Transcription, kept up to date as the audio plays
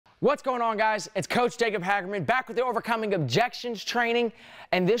What's going on, guys? It's Coach Jacob Hagerman back with the Overcoming Objections training,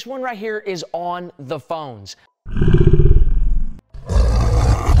 and this one right here is on the phones.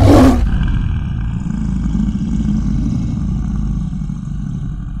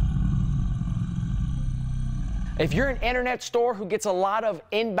 If you're an internet store who gets a lot of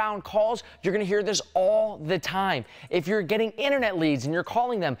inbound calls, you're going to hear this all the time. If you're getting internet leads and you're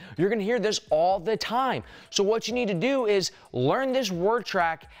calling them, you're going to hear this all the time. So what you need to do is learn this word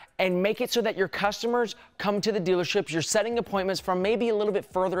track and make it so that your customers come to the dealerships. You're setting appointments from maybe a little bit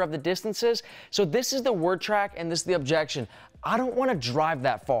further of the distances. So this is the word track and this is the objection. I don't want to drive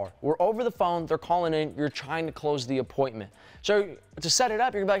that far. We're over the phone, they're calling in, you're trying to close the appointment. So to set it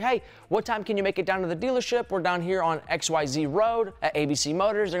up, you're gonna be like, hey, what time can you make it down to the dealership? We're down here on XYZ Road at ABC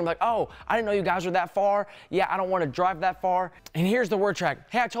Motors. They're gonna be like, oh, I didn't know you guys were that far. Yeah, I don't want to drive that far. And here's the word track.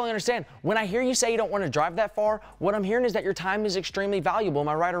 Hey, I totally understand. When I hear you say you don't want to drive that far, what I'm hearing is that your time is extremely valuable. Am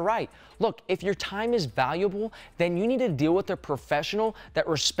I right or right? Look, if your time is valuable, then you need to deal with a professional that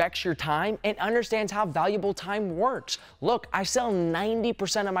respects your time and understands how valuable time works. Look, I sell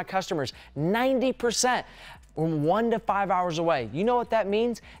 90% of my customers, 90%. From 1 to 5 hours away. You know what that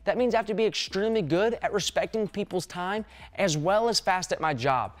means? That means I have to be extremely good at respecting people's time as well as fast at my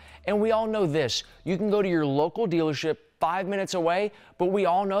job. And we all know this. You can go to your local dealership 5 minutes away, but we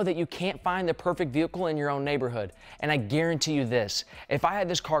all know that you can't find the perfect vehicle in your own neighborhood. And I guarantee you this, if I had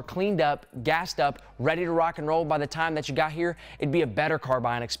this car cleaned up, gassed up, ready to rock and roll by the time that you got here, it'd be a better car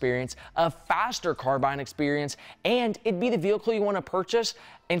buying experience, a faster car buying experience, and it'd be the vehicle you want to purchase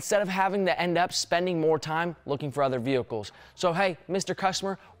instead of having to end up spending more time looking for other vehicles. So hey, Mr.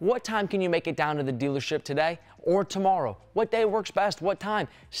 Customer, what time can you make it down to the dealership today or tomorrow? What day works best? What time?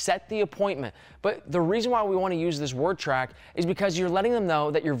 Set the appointment. But the reason why we want to use this word track is because you're letting them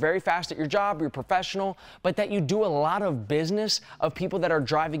know that you're very fast at your job, you're professional, but that you do a lot of business of people that are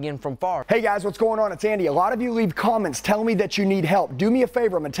driving in from far. Hey guys, what's going on? It's Andy. A lot of you leave comments telling me that you need help. Do me a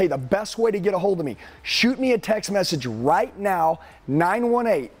favor. I'm going to tell you the best way to get a hold of me. Shoot me a text message right now,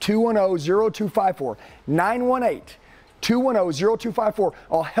 918-210-0254. 918-210-0254.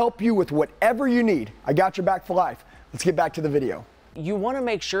 I'll help you with whatever you need. I got your back for life. Let's get back to the video. You want to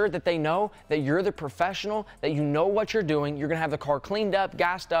make sure that they know that you're the professional, that you know what you're doing. You're going to have the car cleaned up,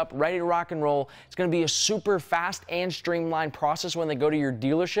 gassed up, ready to rock and roll. It's going to be a super fast and streamlined process when they go to your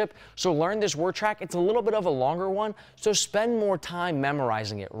dealership. So learn this word track. It's a little bit of a longer one, so spend more time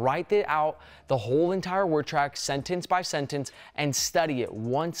memorizing it. Write it out, the whole entire word track, sentence by sentence, and study it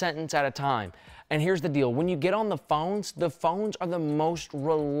one sentence at a time. And here's the deal. When you get on the phones are the most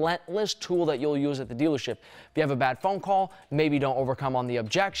relentless tool that you'll use at the dealership. If you have a bad phone call, maybe don't overcome on the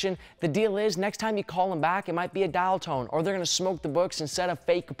objection. The deal is, next time you call them back, it might be a dial tone, or they're going to smoke the books and set a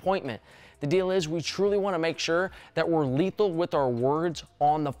fake appointment. The deal is, we truly want to make sure that we're lethal with our words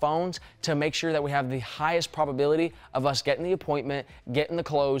on the phones to make sure that we have the highest probability of us getting the appointment, getting the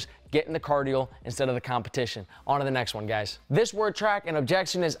close, getting the car deal instead of the competition. On to the next one, guys. This word track and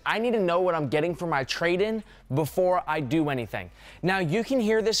objection is, I need to know what I'm getting for my trade-in before I do anything. Now, you can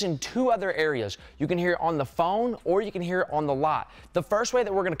hear this in two other areas. You can hear it on the phone or you can hear it on the lot. The first way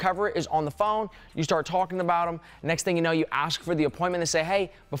that we're going to cover it is on the phone. You start talking about them. Next thing you know, you ask for the appointment. They say,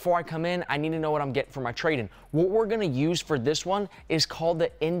 hey, before I come in, I need to know what I'm getting for my trade-in. What we're going to use for this one is called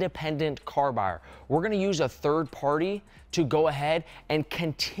the independent car buyer. We're going to use a third party to go ahead and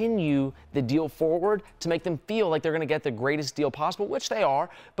continue the deal forward to make them feel like they're going to get the greatest deal possible, which they are.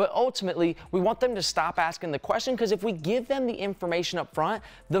 But ultimately, we want them to stop asking the question, because if we give them the information up front,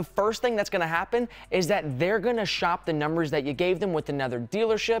 the first thing that's going to happen is that they're going to shop the numbers that you gave them with another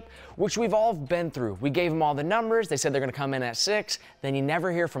dealership, which we've all been through. We gave them all the numbers. They said they're going to come in at 6. Then you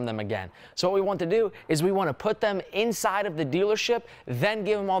never hear from them again. So what we want to do is we want to put them inside of the dealership, then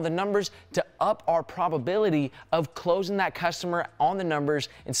give them all the numbers to up our probability of closing that customer on the numbers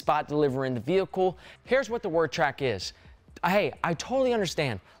and spot delivering the vehicle. Here's what the word track is. Hey, I totally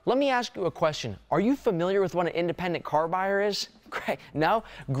understand. Let me ask you a question. Are you familiar with what an independent car buyer is? Great. No?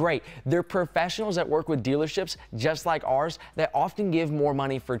 Great. They're professionals that work with dealerships just like ours that often give more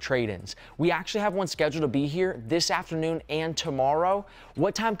money for trade-ins. We actually have one scheduled to be here this afternoon and tomorrow.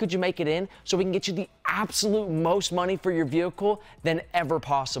 What time could you make it in so we can get you the absolute most money for your vehicle than ever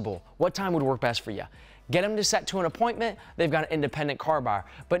possible? What time would work best for you? Get them to set to an appointment. They've got an independent car buyer.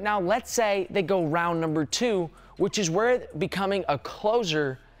 But now let's say they go round number 2, which is where becoming a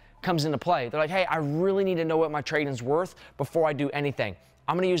closer comes into play. They're like, hey, I really need to know what my trade-in's worth before I do anything.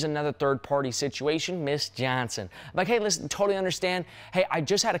 I'm going to use another third-party situation, Miss Johnson. I'm like, hey, listen, totally understand. Hey, I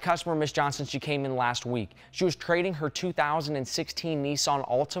just had a customer, Miss Johnson. She came in last week. She was trading her 2016 Nissan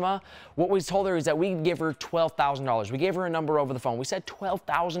Altima. What we told her is that we could give her $12,000. We gave her a number over the phone. We said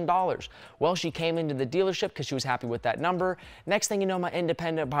 $12,000. Well, she came into the dealership because she was happy with that number. Next thing you know, my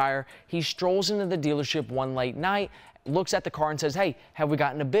independent buyer, he strolls into the dealership one late night, looks at the car and says, hey, have we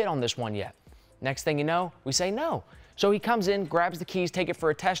gotten a bid on this one yet? Next thing you know, we say no. So he comes in, grabs the keys, take it for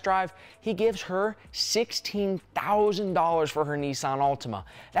a test drive. He gives her $16,000 for her Nissan Altima.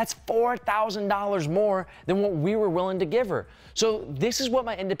 That's $4,000 more than what we were willing to give her. So this is what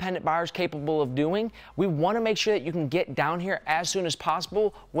my independent buyer is capable of doing. We want to make sure that you can get down here as soon as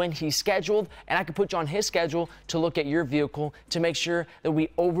possible when he's scheduled, and I can put you on his schedule to look at your vehicle to make sure that we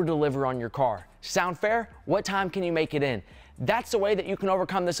over-deliver on your car. Sound fair? What time can you make it in? That's the way that you can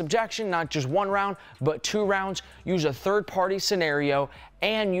overcome this objection, not just one round, but 2 rounds. Use a third-party scenario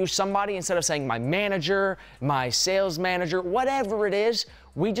and use somebody instead of saying my manager, my sales manager, whatever it is.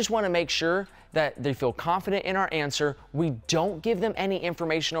 We just want to make sure that they feel confident in our answer. We don't give them any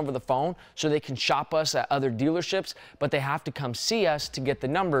information over the phone so they can shop us at other dealerships, but they have to come see us to get the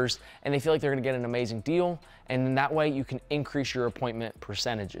numbers, and they feel like they're going to get an amazing deal, and in that way you can increase your appointment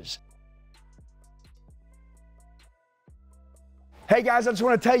percentages. Hey guys, I just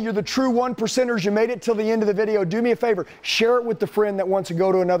want to tell you, you're the true 1%ers. You made it till the end of the video. Do me a favor, share it with the friend that wants to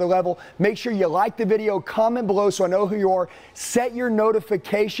go to another level. Make sure you like the video, comment below so I know who you are, set your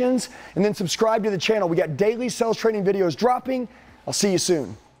notifications, and then subscribe to the channel. We got daily sales training videos dropping. I'll see you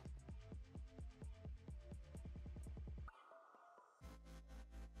soon.